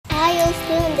you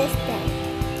doing this day?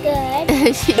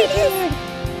 Good. She did.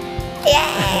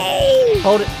 Yay!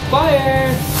 Hold it.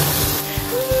 Fire!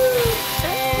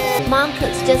 Mom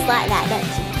cooks just like that,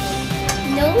 doesn't she?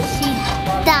 No, she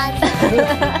doesn't.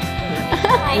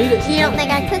 You don't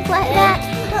think I cook like that?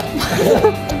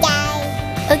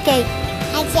 Okay.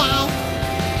 Okay.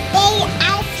 They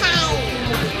outside.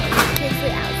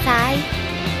 Kinsley outside.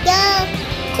 No.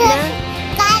 No.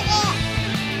 Got it.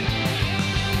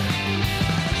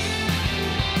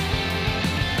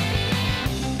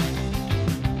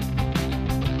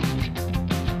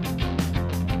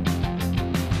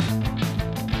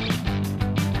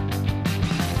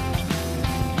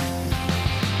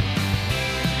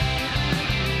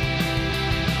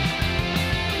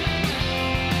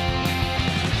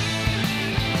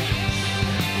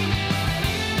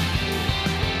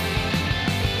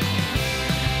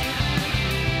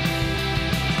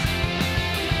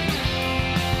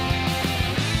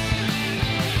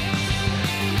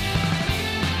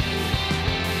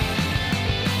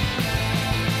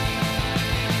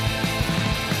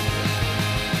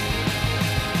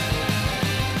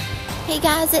 Hey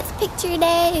guys, it's picture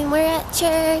day and we're at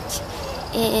church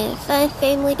and fun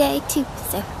family day too.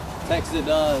 So Texted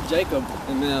Jacob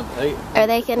and them. are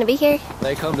they gonna be here?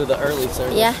 They come to the early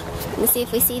service. Yeah. Let's see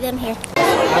if we see them here.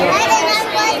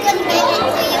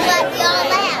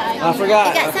 I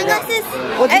forgot. You got sunglasses?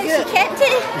 What'd you Oh, get? she kept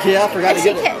it. Yeah, I forgot to She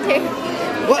get it. kept it.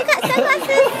 What? You got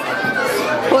sunglasses?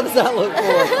 What does that look for?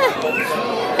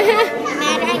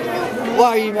 Why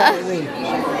are you mad at me?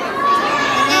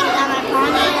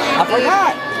 I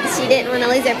forgot. She didn't want to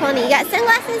lose her pony. You got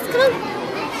sunglasses? Come on.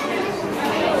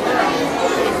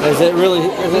 Is it really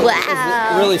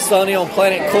Wow. sunny on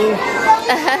Planet Cool?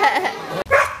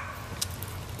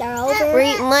 They're over. We're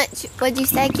eating lunch. What'd you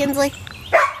say, Kinsley?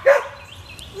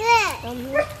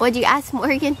 What'd you ask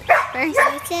Morgan first?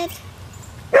 I said,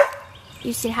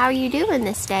 You said, how are you doing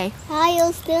this day? how are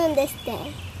you doing this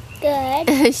day?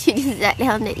 Good. She just sat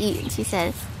down to eat and she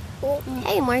said,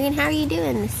 hey Morgan, how are you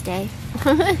doing this day?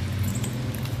 That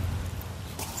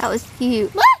was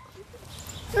cute. What?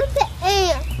 What's the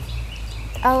ant?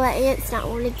 Oh, that ant's not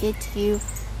want to get you.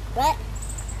 What?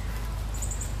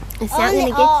 It's not going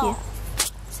to get you.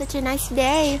 Such a nice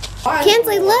day.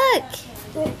 Kinsley, look.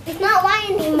 It's not white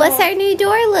anymore. What's our new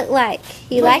door look like?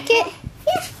 You like it?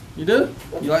 Yeah. You do?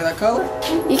 You like that color?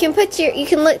 You can put your, you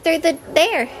can look through the,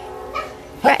 there.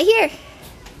 Right here.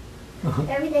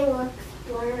 Everything looks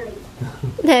blurry.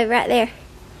 No, right there.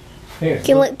 Here. You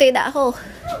can look through that hole.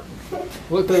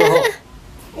 Look through the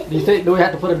hole. Do you think? Do we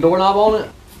have to put a doorknob on it?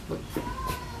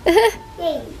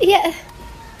 Yeah.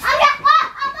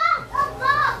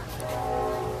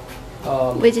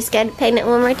 Um, We just got to paint it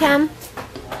one more time.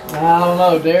 I don't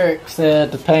know. Derek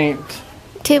said to paint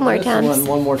Two more this times.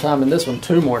 one more time and this one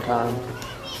 2 more times.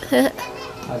 I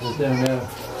just don't know.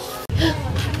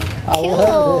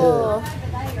 Cool.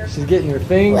 She's getting your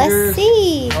fingers. Let's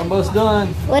see Almost done.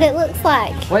 what it looks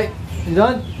like. Wait, you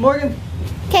done, Morgan?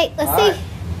 Okay, let's All see.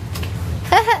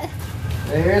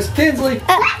 There's Kinsley.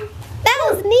 That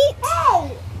was neat.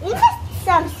 Hey, you missed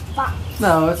some spots.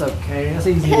 No, it's okay. That's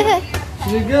easy. She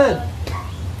did good.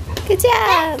 Good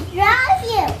job. Love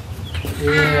you.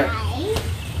 Yeah.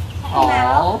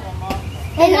 Aww.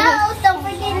 And nose, don't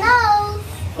forget nose.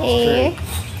 Here.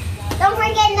 Don't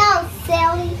forget nose,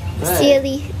 silly.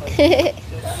 Silly.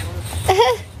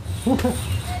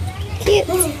 Cute.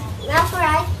 Now for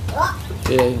eyes.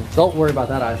 Yeah, don't worry about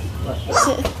that eye.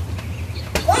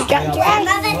 You got your eyes.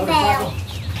 Another tail.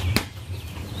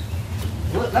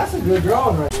 Look, that's a good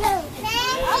drawing right there. Oh,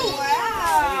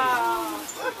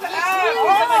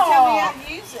 Somebody tell me how to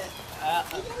use it.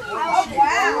 Oh,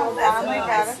 wow. That's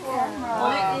nice.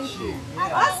 I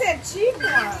said cheap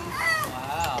one.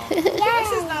 Wow. This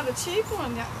is not a cheap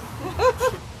one.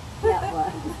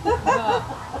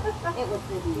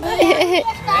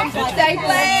 Say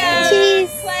Claire. Cheese.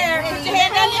 Claire, put your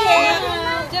hand on your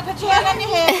head. Just put your hand on your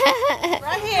head.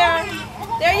 Right here.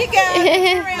 There you go.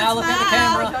 Now look at the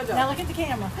camera. Now look at the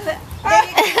camera.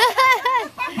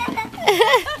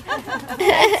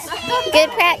 Good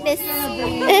practice.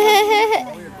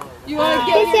 You want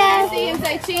to Good job. and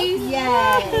say cheese?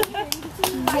 Yay.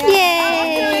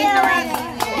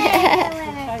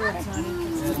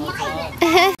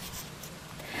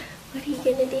 What are you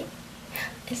gonna do?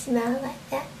 A smile like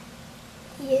that?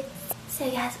 Yes. So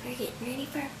guys, we're getting ready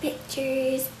for our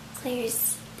pictures.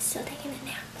 Claire's still taking a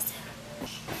nap, so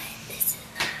this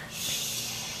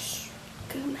is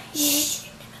groom my hair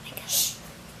and my makeup.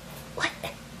 What?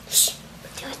 Shh.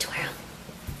 Do a twirl.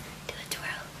 Do a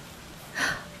twirl.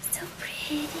 So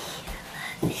pretty.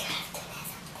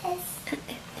 I love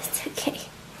it. It's okay.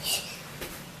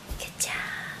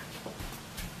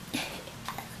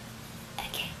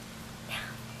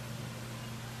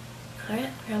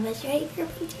 guys ready for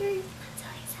pictures?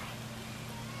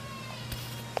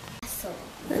 I'm so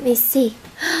excited. Let me see.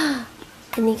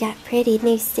 And you got pretty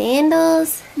new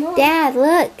sandals. Dad,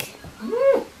 look.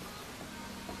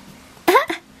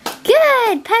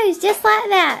 Good. Pose just like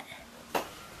that.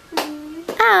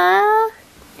 Aww.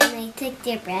 And they took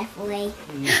their breath away.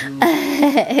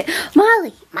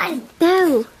 Molly,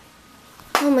 no.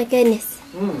 Oh my goodness.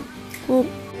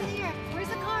 Where's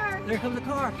the car? There comes the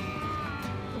car.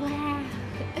 Wow.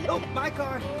 Oh, my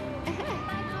car.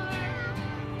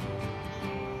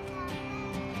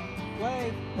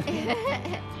 Wave.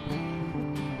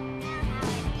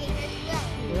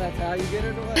 Well, that's how you get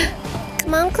her to wave.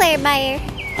 Come on, Claire Bear.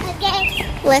 Okay.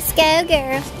 Let's go,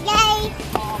 girl. Yay.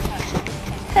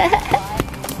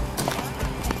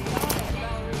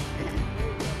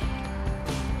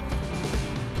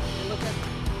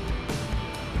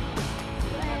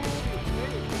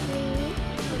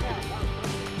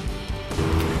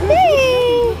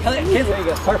 Kinsley, there you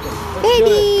go. Perfect. That's Baby.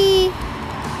 good.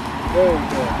 Very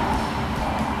good.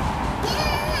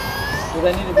 Do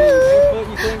they need to be barefoot,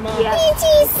 you think, Mom? Yeah.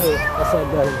 Good. That's not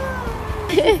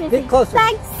better. Get closer.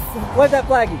 Flags. Where's that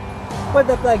flaggy? Where's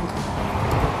that flaggy?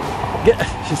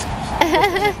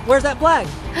 Where's that flag?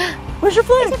 Where's your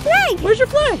flag? There's a flag. Where's your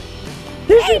flag?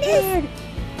 There's your flag.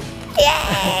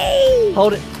 Yay.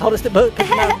 Hold it. Hold it. Put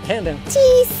your hand down.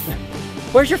 Cheese.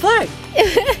 Where's your flag?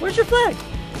 Where's your flag?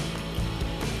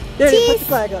 There it is. Put Cheese. the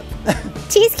flag up.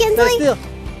 Cheese, Stay Kinsley. still.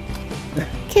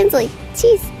 Kinsley,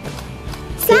 cheese.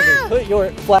 Kinsley, Stop. put your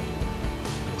flag.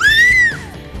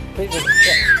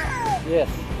 Yes.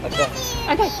 Okay.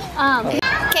 Okay.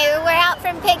 Okay, we're out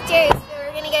from pictures, so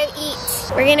we're gonna go eat.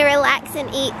 We're gonna relax and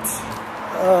eat.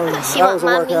 Oh, She that wants was a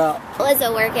mommy. workout. It was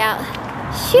a workout.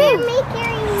 Shoot.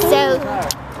 So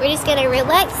we're just gonna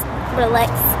relax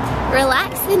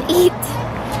and eat,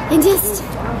 and just.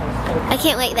 I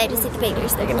can't wait though to see the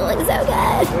pictures. They're gonna look so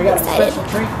good. We got I'm excited. a special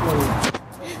treat for you.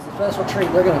 Special treat.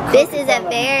 They're gonna. This is a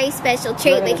very special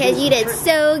treat because you did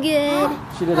so good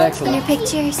She did in excellent. your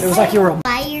pictures. It was like you were.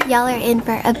 Fire. Y'all are in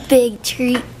for a big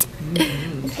treat.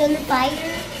 It's gonna fire.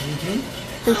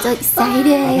 I'm so I excited.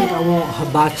 think I want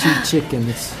hibachi chicken.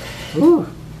 It's. Ooh.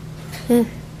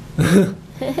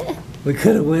 We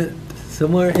could have went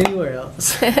somewhere, anywhere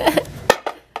else.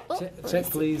 check,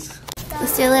 please.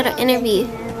 Let's do a little interview.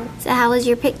 So how was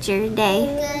your picture day?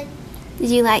 Good. Did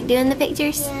you like doing the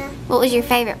pictures? Yeah. What was your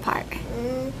favorite part?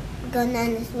 Going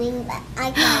on the swing, but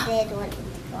I did want to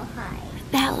go high.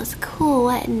 That was cool,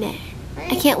 wasn't it?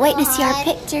 I can't wait to see our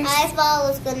pictures. I thought it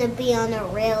was gonna be on a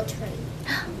real tree.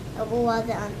 It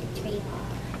wasn't on the tree.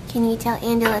 Can you tell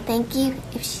Angela thank you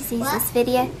if she sees What? this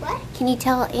video? What? Can you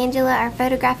tell Angela, our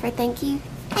photographer, thank you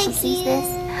if she Thank sees you, this?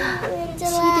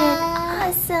 Angela. She did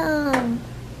awesome.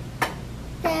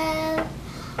 So,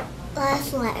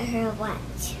 let's let her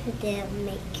watch them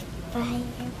make fire.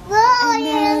 I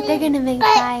know, they're gonna make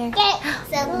fire.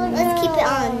 So, let's keep it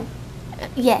on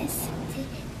Yes,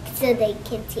 so they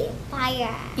can see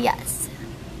fire. yes.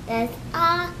 That's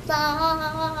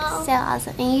awesome. So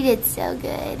awesome. And you did so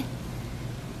good.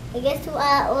 I guess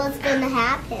what was gonna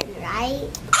happen, right?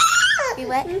 You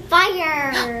what?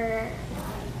 Fire.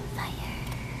 Fire.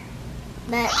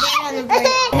 But they're gonna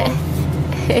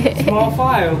burn. Small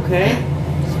fire, okay?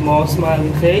 Small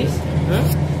smiley face. Huh?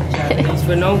 Japanese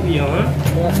Pinocchio, huh?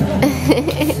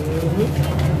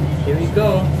 Here we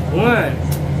go. 1.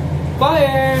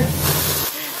 Fire!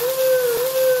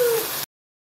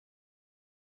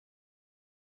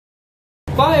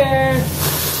 Fire!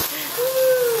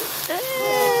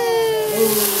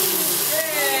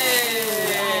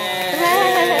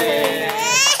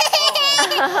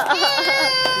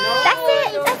 That's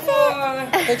it. That's it.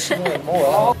 I think she wanted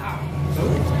more.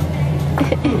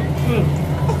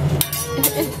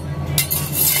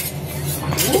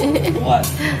 What?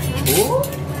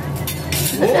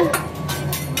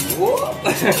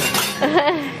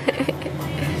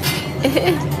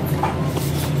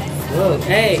 Look,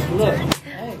 hey, look.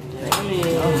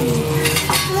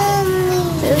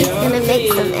 Who's gonna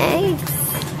make some eggs?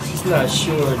 She's not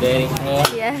sure, Daddy.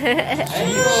 Yeah.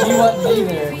 She wasn't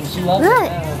either. She loves Look. it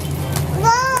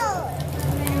now.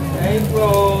 Hey, bro.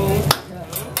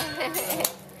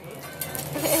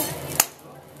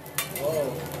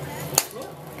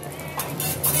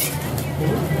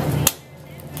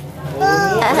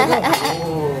 Look.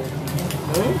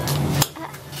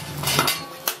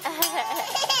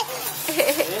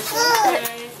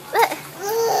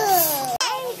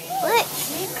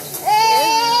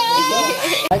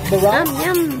 Like the rock?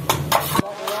 Yum yum.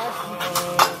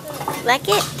 Like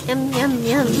it? Yum yum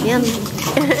yum yum.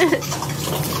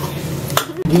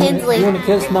 Kinsley. You want to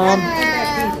kiss Mom?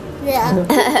 Yeah.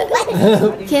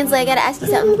 Kinsley, I gotta ask you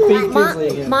something. Feed Kinsley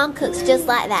again. Mom cooks just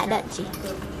like that, doesn't she?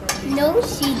 No,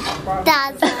 she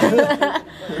doesn't.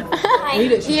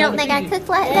 Eat it. You don't think I cook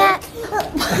like that?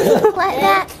 Like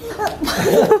that?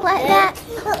 Like that?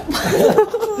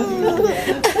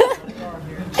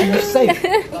 You're safe.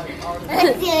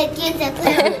 Let's do it. Give the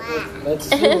clear laugh. Let's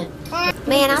do it.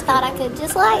 Man, I thought I could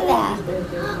just like that. I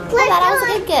thought I was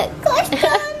a good cook.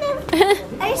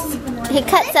 He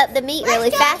cuts up the meat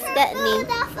really fast, doesn't he?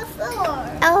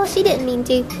 Oh, she didn't mean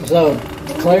to. So,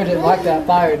 Claire didn't like that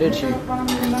fire, did she?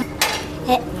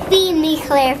 Feed me,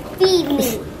 Claire. Feed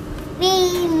me.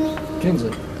 Feed me.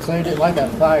 Kinsley, Claire didn't like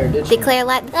that fire, did she? Did Claire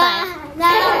like the fire?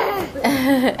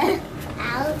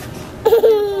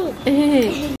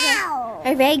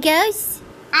 Hooray goes.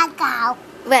 I go.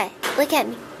 What? Look at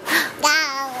me.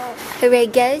 Go. Hooray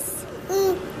goes.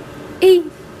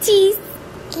 Cheese.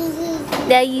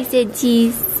 No, you said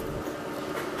cheese.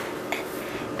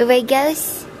 Hooray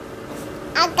goes.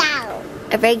 I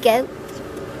go. Hooray go.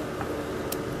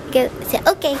 Go. Say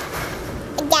okay.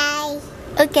 Okay.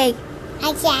 Okay.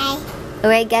 Okay.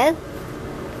 Hooray go.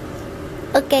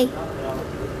 Okay.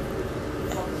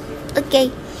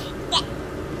 Okay.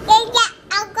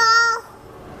 I'll go.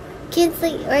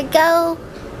 Kinsley, hooray go.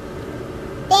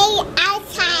 Stay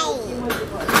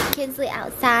outside. Kinsley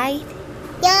outside.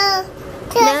 No.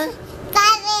 No.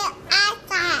 Stay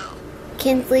outside.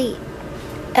 Kinsley,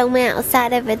 I went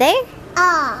outside over there.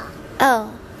 Oh.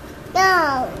 Oh,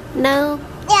 No. no.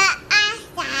 Yeah,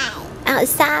 outside.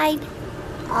 Outside.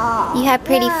 Oh. You have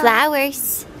pretty no.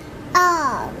 flowers.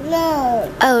 Oh, no.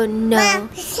 Oh no. Mom,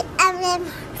 I'm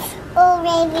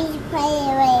already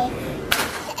playing.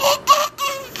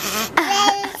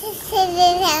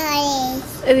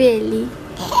 Really?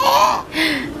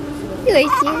 You're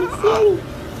silly.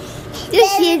 You're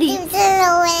silly.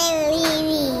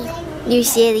 You're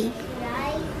silly.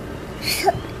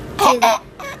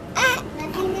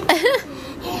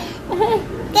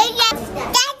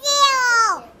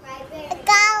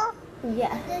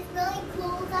 Yeah. It's really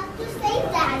cool. Have to save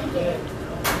that again.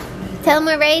 Tell them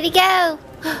we're ready to go.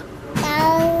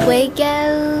 Go. Way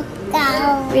go.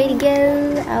 Go. Ready to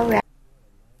go. All right.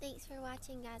 Thanks for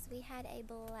watching, guys. We had a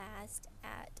blast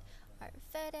at our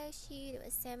photo shoot. It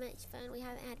was so much fun. We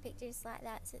haven't had pictures like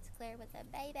that since Claire was a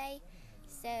baby.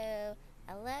 So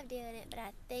I love doing it, but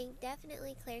I think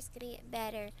definitely Claire's going to get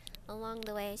better along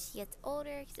the way as she gets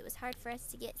older, because it was hard for us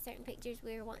to get certain pictures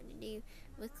we were wanting to do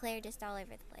with Claire just all over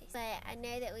the place. But I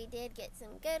know that we did get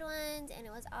some good ones, and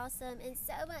it was awesome and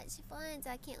so much fun. So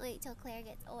I can't wait till Claire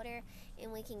gets older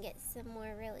and we can get some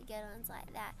more really good ones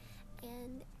like that.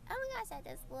 And oh my gosh, I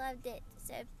just loved it.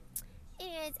 So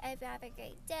anyways, I hope you have a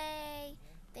great day.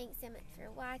 Thanks so much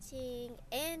for watching.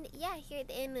 And yeah, here at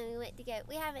the end when we went to go,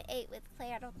 we haven't ate with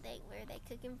Claire, I don't think, where they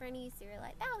cook in front of you. So we were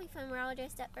like, that'll be fun. We're all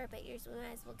dressed up for our pictures. We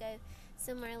might as well go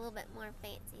somewhere a little bit more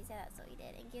fancy. So that's what we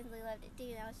did. And Kinsley loved it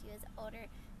too. Now she was older.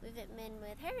 We haven't been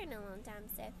with her in a long time.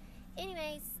 So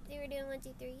anyways, we were doing 1,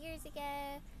 2, 3 years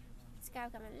ago.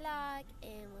 Subscribe, comment, like,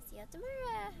 and we'll see y'all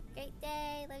tomorrow. Have a great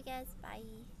day. Love you guys. Bye.